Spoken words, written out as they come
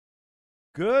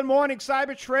Good morning,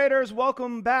 cyber traders.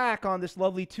 Welcome back on this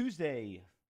lovely Tuesday,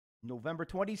 November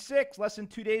 26th, less than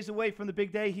 2 days away from the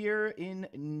big day here in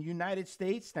United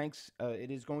States.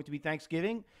 It is going to be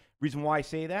Thanksgiving. Reason why I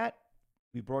say that,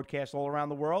 we broadcast all around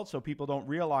the world, so people don't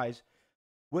realize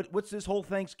what's this whole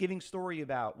Thanksgiving story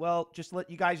about. Well, just to let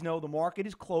you guys know, the market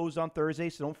is closed on Thursday,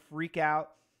 so don't freak out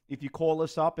if you call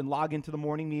us up and log into the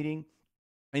morning meeting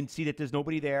and see that there's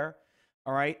nobody there.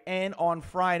 All right, and on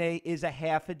Friday is a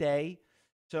half a day.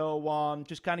 So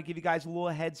just kind of give you guys a little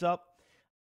heads up.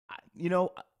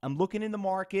 I'm looking in the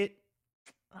market.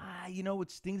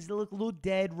 It's things that look a little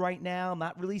dead right now. I'm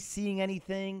not really seeing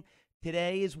anything.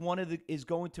 Today is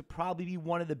going to probably be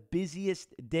one of the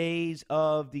busiest days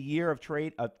of the year of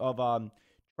trade of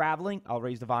traveling. I'll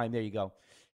raise the volume. There you go.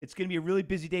 It's going to be a really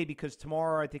busy day because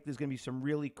tomorrow I think there's going to be some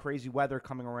really crazy weather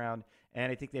coming around, and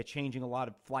I think they're changing a lot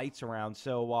of flights around.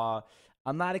 So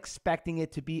I'm not expecting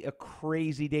it to be a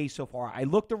crazy day so far. I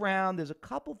looked around. There's a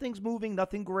couple things moving,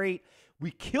 nothing great. We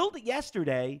killed it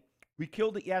yesterday.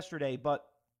 But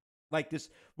like this,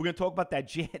 we're going to talk about that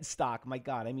Jan stock. My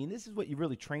God, I mean, this is what you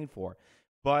really train for.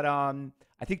 But I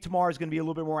think tomorrow is going to be a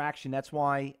little bit more action. That's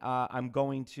why I'm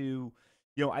going to,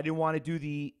 I didn't want to do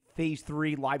the Phase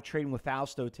 3 live trading with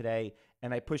Fausto today,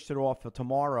 and I pushed it off for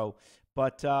tomorrow.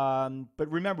 But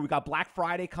remember, we got Black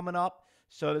Friday coming up.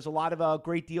 So there's a lot of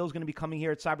great deals going to be coming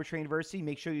here at Cyber Trade University.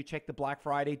 Make sure you check the Black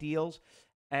Friday deals.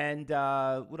 And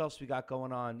what else we got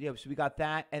going on? Yeah, so we got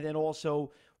that. And then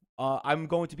also I'm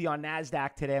going to be on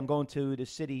NASDAQ today. I'm going to the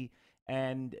city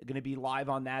and going to be live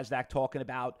on NASDAQ talking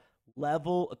about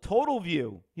total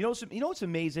view. You know what's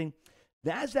amazing?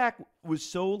 NASDAQ was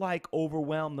so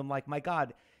overwhelmed. I'm like, my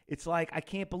God, it's like, I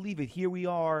can't believe it. Here we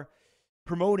are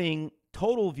promoting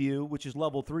total view, which is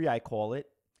level 3, I call it.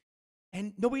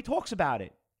 And nobody talks about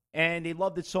it. And they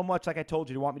loved it so much, like I told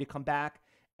you, they want me to come back.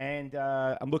 And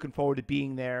I'm looking forward to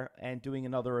being there and doing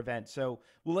another event. So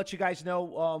we'll let you guys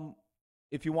know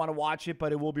if you want to watch it,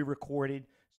 but it will be recorded.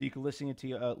 So you can listen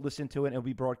to it, and it'll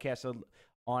be broadcasted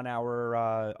on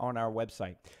our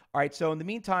website. All right, so in the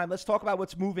meantime, let's talk about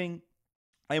what's moving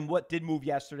and what did move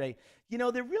yesterday.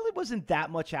 There really wasn't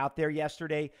that much out there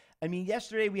yesterday. I mean,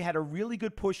 yesterday we had a really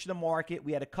good push in the market.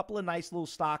 We had a couple of nice little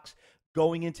stocks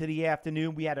going into the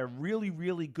afternoon. We had a really,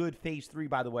 really good Phase 3,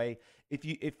 by the way.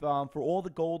 If for all the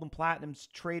gold and platinum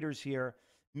traders here,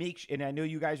 and I know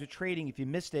you guys are trading, if you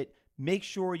missed it, make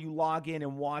sure you log in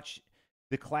and watch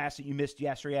the class that you missed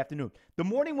yesterday afternoon. The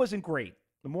morning wasn't great.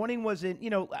 The morning wasn't,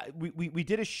 we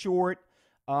did a short.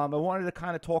 I wanted to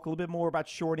kind of talk a little bit more about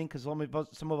shorting because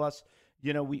some of us,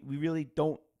 we really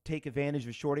don't take advantage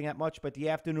of shorting that much. But the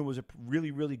afternoon was a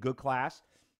really, really good class.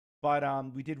 But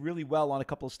we did really well on a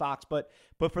couple of stocks. But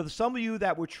for some of you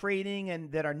that were trading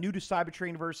and that are new to Cyber Trade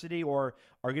University or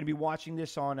are going to be watching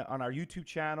this on our YouTube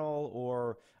channel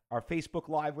or our Facebook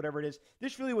Live, whatever it is,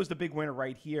 this really was the big winner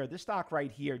right here. This stock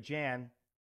right here, Jan.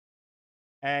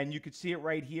 And you could see it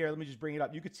right here. Let me just bring it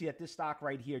up. You could see that this stock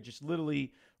right here, just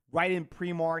literally right in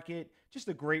pre-market, just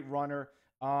a great runner.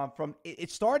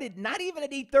 It started not even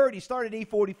at 8:30, it started at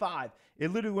 8:45.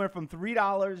 It literally went from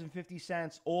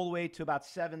 $3.50 all the way to about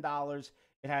 $7.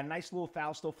 It had a nice little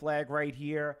Fausto flag right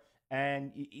here.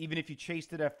 And even if you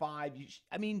chased it at 5, you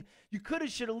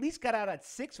should at least got out at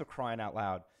 6 for crying out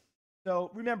loud.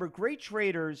 So remember, great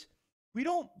traders, we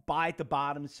don't buy at the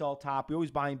bottom and sell top. We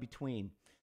always buy in between.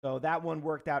 So that one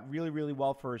worked out really, really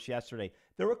well for us yesterday.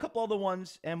 There were a couple other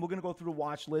ones, and we're going to go through the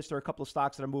watch list. There are a couple of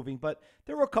stocks that are moving, but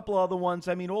there were a couple other ones.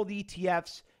 I mean, all the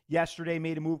ETFs yesterday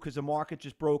made a move because the market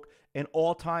just broke an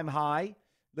all-time high.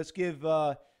 Let's give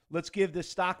the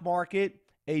stock market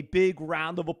a big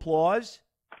round of applause.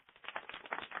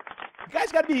 You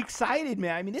guys got to be excited,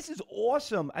 man. I mean, this is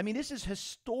awesome. I mean, this is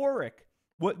historic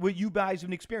what you guys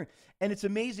have experienced. And it's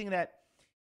amazing that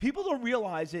people don't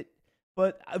realize it.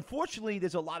 But unfortunately,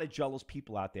 there's a lot of jealous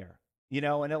people out there, and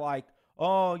they're like,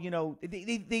 oh,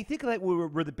 they think like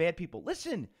we're the bad people.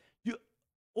 Listen,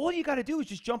 all you got to do is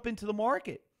just jump into the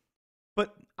market.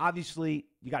 But obviously,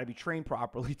 you got to be trained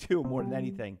properly too, more than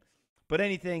anything. But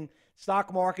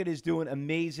stock market is doing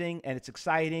amazing, and it's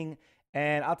exciting.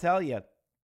 And I'll tell you,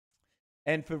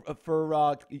 and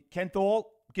for Ken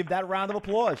Thal, give that a round of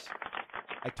applause.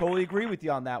 I totally agree with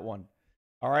you on that one.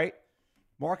 All right.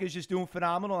 Market is just doing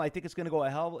phenomenal. I think it's going to go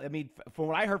from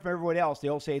what I heard from everybody else, they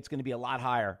all say it's going to be a lot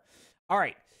higher. All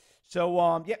right.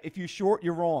 So, if you're short,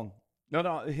 you're wrong. No,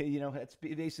 that's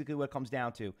basically what it comes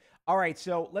down to. All right.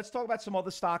 So let's talk about some other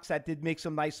stocks that did make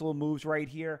some nice little moves right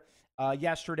here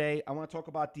yesterday. I want to talk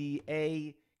about the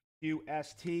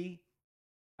AUST.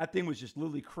 That thing was just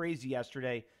literally crazy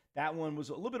yesterday. That one was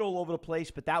a little bit all over the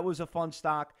place, but that was a fun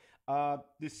stock. The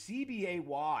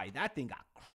CBAY, that thing got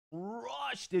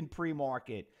crushed in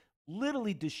pre-market,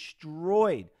 literally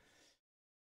destroyed.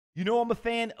 You know, I'm a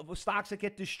fan of stocks that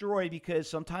get destroyed because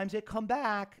sometimes they come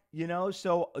back, you know,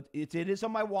 so it is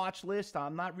on my watch list.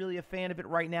 I'm not really a fan of it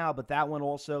right now, but that one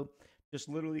also just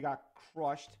literally got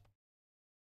crushed.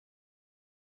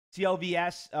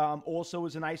 CLVS also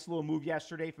was a nice little move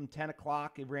yesterday from 10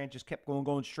 o'clock. It just kept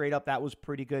going straight up. That was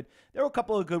pretty good. There were a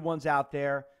couple of good ones out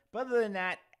there. But other than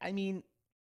that, I mean,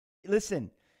 listen,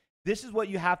 this is what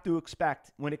you have to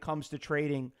expect when it comes to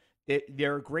trading.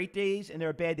 There are great days and there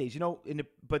are bad days. You know,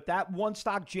 but that one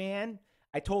stock, Jan,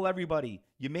 I told everybody,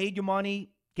 you made your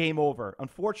money, game over.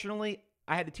 Unfortunately,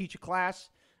 I had to teach a class,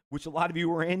 which a lot of you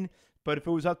were in. But if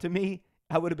it was up to me,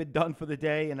 I would have been done for the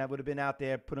day, and I would have been out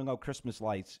there putting out Christmas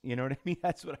lights. You know what I mean?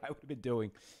 That's what I would have been doing.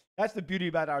 That's the beauty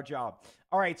about our job.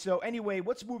 All right, so anyway,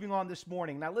 what's moving on this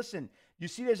morning? Now, listen, you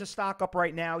see there's a stock up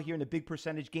right now here in the big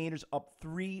percentage gainers, up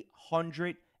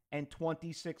 326%.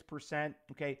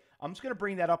 Okay, I'm just going to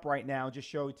bring that up right now and just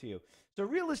show it to you. So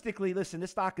realistically, listen,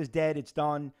 this stock is dead. It's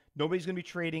done. Nobody's going to be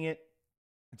trading it.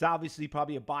 It's obviously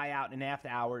probably a buyout in after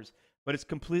hours, but it's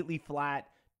completely flat.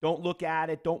 Don't look at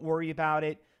it. Don't worry about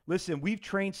it. Listen, we've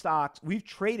traded stocks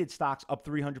up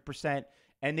 300%,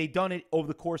 and they've done it over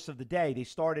the course of the day. They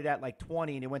started at like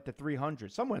 20, and it went to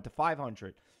 300. Some went to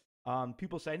 500.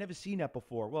 People say, I've never seen that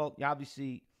before. Well,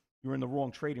 obviously, you're in the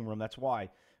wrong trading room. That's why.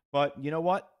 But you know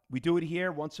what? We do it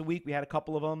here once a week. We had a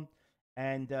couple of them.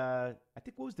 And I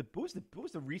think what was the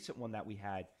recent one that we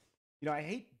had? You know, I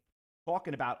hate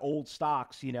talking about old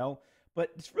stocks, you know,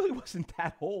 but this really wasn't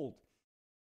that old.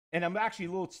 And I'm actually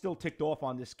a little still ticked off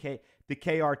on this the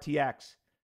KRTX,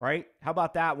 right? How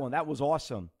about that one? That was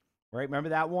awesome, right?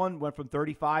 Remember that one? Went from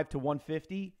 35 to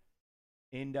 150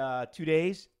 in 2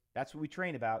 days. That's what we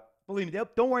train about. Believe me,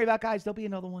 don't worry about, guys. There'll be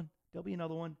another one. There'll be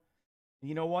another one. And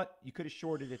you know what? You could have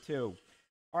shorted it too.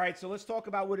 All right, so let's talk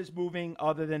about what is moving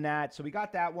other than that. So we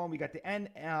got that one. We got the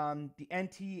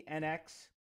NTNX.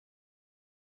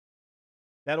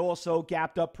 That also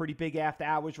gapped up pretty big after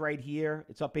hours right here.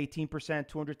 It's up 18%,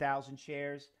 200,000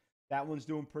 shares. That one's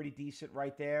doing pretty decent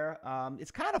right there.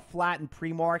 It's kind of flat in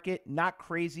pre-market. Not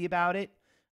crazy about it,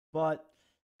 but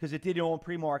because it did it on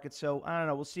pre-market. So I don't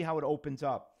know. We'll see how it opens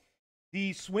up.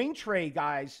 The swing trade,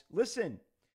 guys, listen,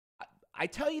 I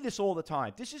tell you this all the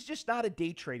time. This is just not a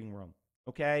day trading room,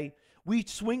 okay? We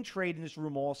swing trade in this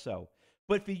room also.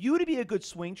 But for you to be a good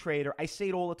swing trader, I say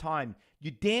it all the time,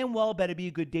 you damn well better be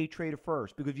a good day trader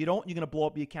first, because if you don't, you're going to blow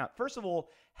up your account. First of all,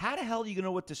 how the hell are you going to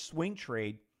know what to swing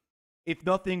trade if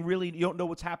nothing really, you don't know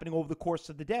what's happening over the course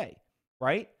of the day,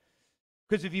 right?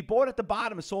 Because if you bought at the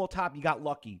bottom and sold top, you got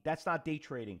lucky. That's not day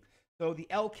trading. So the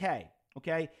LK,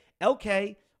 okay?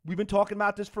 LK, we've been talking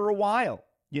about this for a while.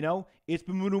 You know, it's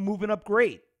been moving up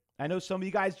great. I know some of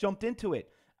you guys jumped into it.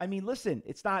 I mean, listen,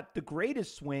 it's not the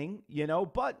greatest swing, you know,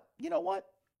 but you know what?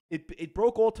 It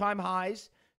broke all-time highs.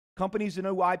 Company's a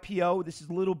new IPO. This is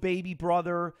a little baby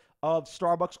brother of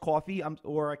Starbucks coffee,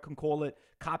 or I can call it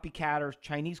copycat or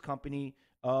Chinese company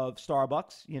of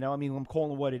Starbucks. You know, I mean, I'm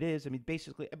calling it what it is. I mean,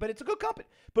 basically, but it's a good company.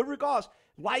 But regardless,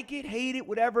 like it, hate it,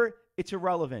 whatever, it's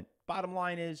irrelevant. Bottom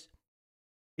line is,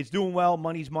 it's doing well.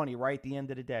 Money's money, right? At the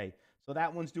end of the day. So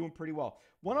that one's doing pretty well.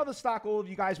 One other stock all of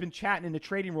you guys been chatting in the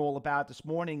trading roll about this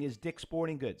morning is Dick's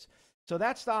Sporting Goods. So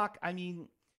that stock, I mean,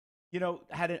 you know,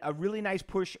 had a really nice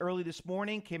push early this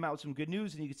morning, came out with some good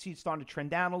news, and you can see it's starting to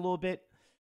trend down a little bit.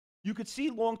 You could see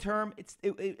long term,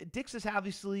 Dick's is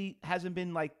obviously hasn't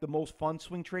been like the most fun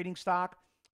swing trading stock,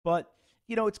 but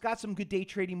you know, it's got some good day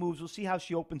trading moves. We'll see how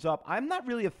she opens up. I'm not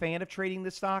really a fan of trading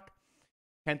this stock.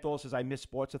 Kenthal says I miss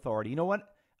Sports Authority. You know what?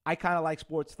 I kind of like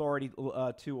Sports Authority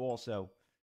too also.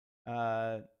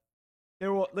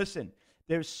 Listen,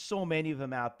 there's so many of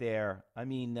them out there. I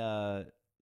mean,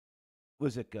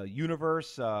 was it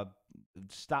Universe?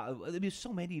 There's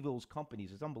so many of those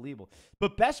companies. It's unbelievable.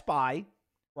 But Best Buy,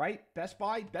 right? Best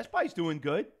Buy's doing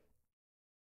good.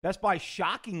 Best Buy,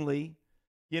 shockingly,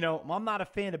 you know, I'm not a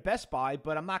fan of Best Buy,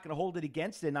 but I'm not going to hold it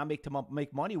against it and not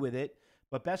make money with it.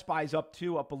 But Best Buy's up a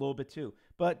little bit too.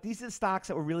 But these are the stocks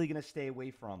that we're really going to stay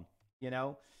away from, you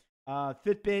know.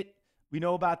 Fitbit, we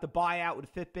know about the buyout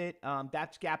with Fitbit.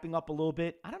 That's gapping up a little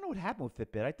bit. I don't know what happened with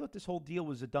Fitbit. I thought this whole deal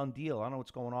was a done deal. I don't know what's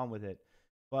going on with it.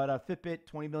 But Fitbit,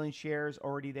 20 million shares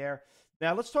already there.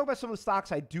 Now, let's talk about some of the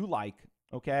stocks I do like,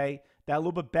 okay, that are a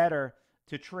little bit better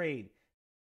to trade.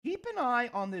 Keep an eye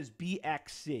on this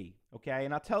BXC, okay,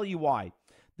 and I'll tell you why.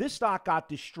 This stock got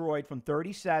destroyed from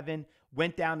 37,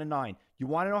 went down to 9. You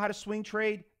want to know how to swing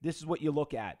trade? This is what you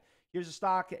look at. Here's a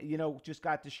stock, just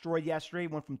got destroyed yesterday.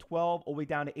 Went from 12 all the way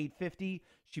down to 850.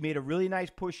 She made a really nice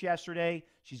push yesterday.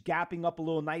 She's gapping up a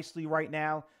little nicely right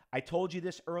now. I told you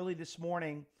this early this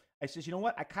morning. I says, you know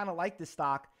what? I kind of like this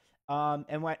stock. And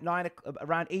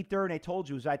around 8:30, I told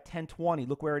you it was at 1020.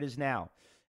 Look where it is now.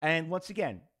 And once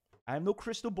again, I have no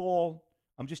crystal ball.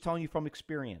 I'm just telling you from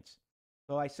experience.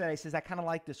 So I says I kind of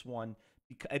like this one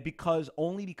because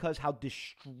how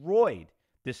destroyed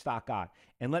this stock got.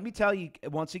 And let me tell you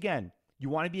once again, you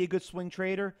want to be a good swing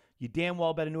trader, you damn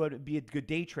well better know how to be a good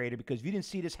day trader, because if you didn't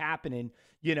see this happening,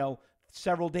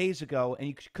 several days ago, and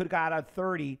you could have got out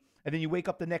 30, and then you wake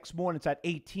up the next morning, it's at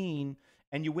 18,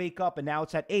 and you wake up and now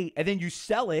it's at 8, and then you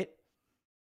sell it,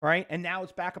 right? And now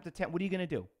it's back up to 10. What are you going to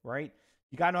do, right?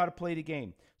 You got to know how to play the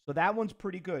game. So that one's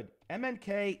pretty good.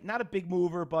 MNK, not a big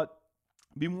mover, but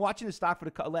I've been watching the stock for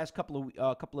the last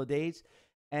couple of days,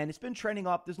 and it's been trending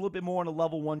up. There's a little bit more on a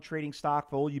level 1 trading stock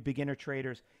for all you beginner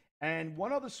traders. And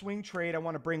one other swing trade I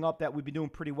want to bring up that we've been doing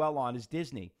pretty well on is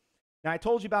Disney. Now, I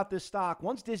told you about this stock.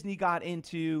 Once Disney got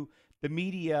into the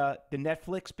media, the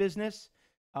Netflix business,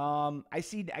 I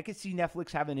could see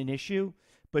Netflix having an issue.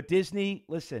 But Disney,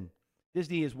 listen,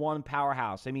 Disney is one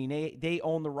powerhouse. I mean, they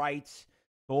own the rights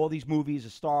to all these movies, the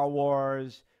Star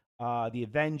Wars, the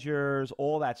Avengers,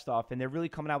 all that stuff. And they're really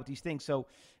coming out with these things. So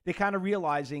they're kind of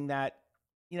realizing that,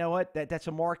 you know what, that's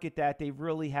a market that they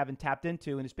really haven't tapped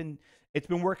into. And it's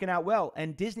been working out well.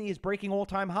 And Disney is breaking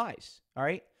all-time highs, all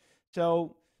right?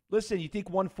 So, listen, you think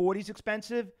 140 is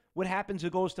expensive? What happens if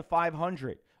it goes to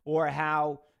 500? Or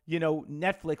how,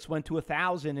 Netflix went to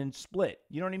 1,000 and split.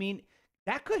 You know what I mean?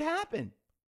 That could happen.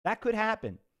 That could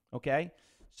happen, okay?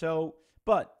 So,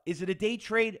 but is it a day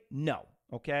trade? No,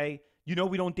 okay? We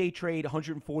don't day trade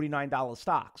 $149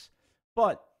 stocks.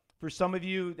 But for some of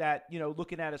you that,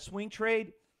 looking at a swing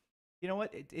trade, you know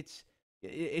what?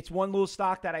 It's one little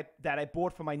stock that I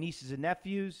bought for my nieces and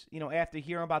nephews, after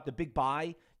hearing about the big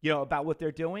buy, about what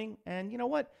they're doing. And you know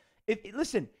what? If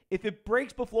it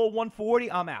breaks below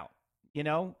 140, I'm out,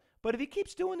 But if it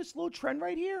keeps doing this little trend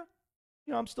right here,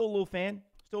 I'm still a little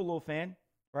fan,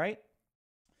 right?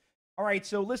 All right,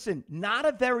 so listen, not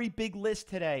a very big list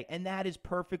today, and that is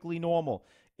perfectly normal.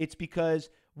 It's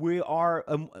because we're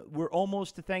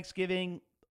almost to Thanksgiving.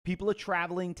 People are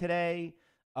traveling today.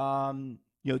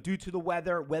 Due to the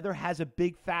weather. Weather has a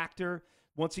big factor.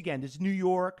 Once again, this is New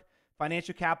York,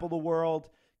 financial capital of the world.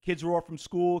 Kids are off from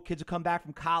school. Kids have come back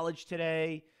from college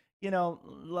today. A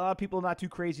lot of people are not too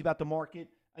crazy about the market.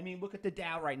 I mean, look at the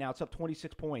Dow right now. It's up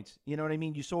 26 points. You know what I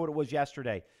mean? You saw what it was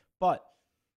yesterday. But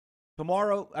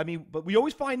tomorrow, but we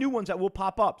always find new ones that will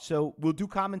pop up. So we'll do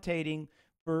commentating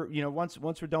for, once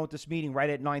we're done with this meeting, right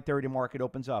at 9:30, market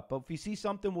opens up. But if we see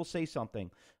something, we'll say something.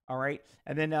 All right.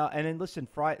 And then listen,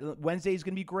 Wednesday is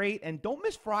going to be great. And don't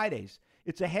miss Fridays.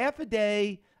 It's a half a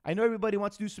day. I know everybody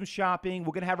wants to do some shopping.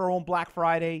 We're going to have our own Black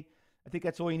Friday. I think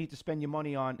that's all you need to spend your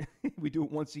money on. We do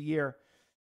it once a year.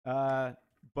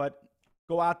 But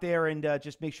go out there and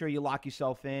just make sure you lock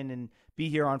yourself in and be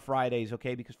here on Fridays,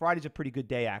 okay? Because Friday's a pretty good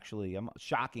day, actually,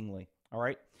 shockingly. All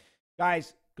right?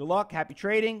 Guys, good luck. Happy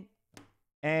trading.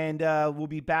 And we'll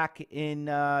be back in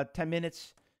 10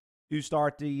 minutes to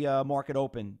start the market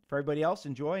open. For everybody else,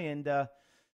 enjoy, and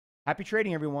happy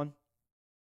trading, everyone.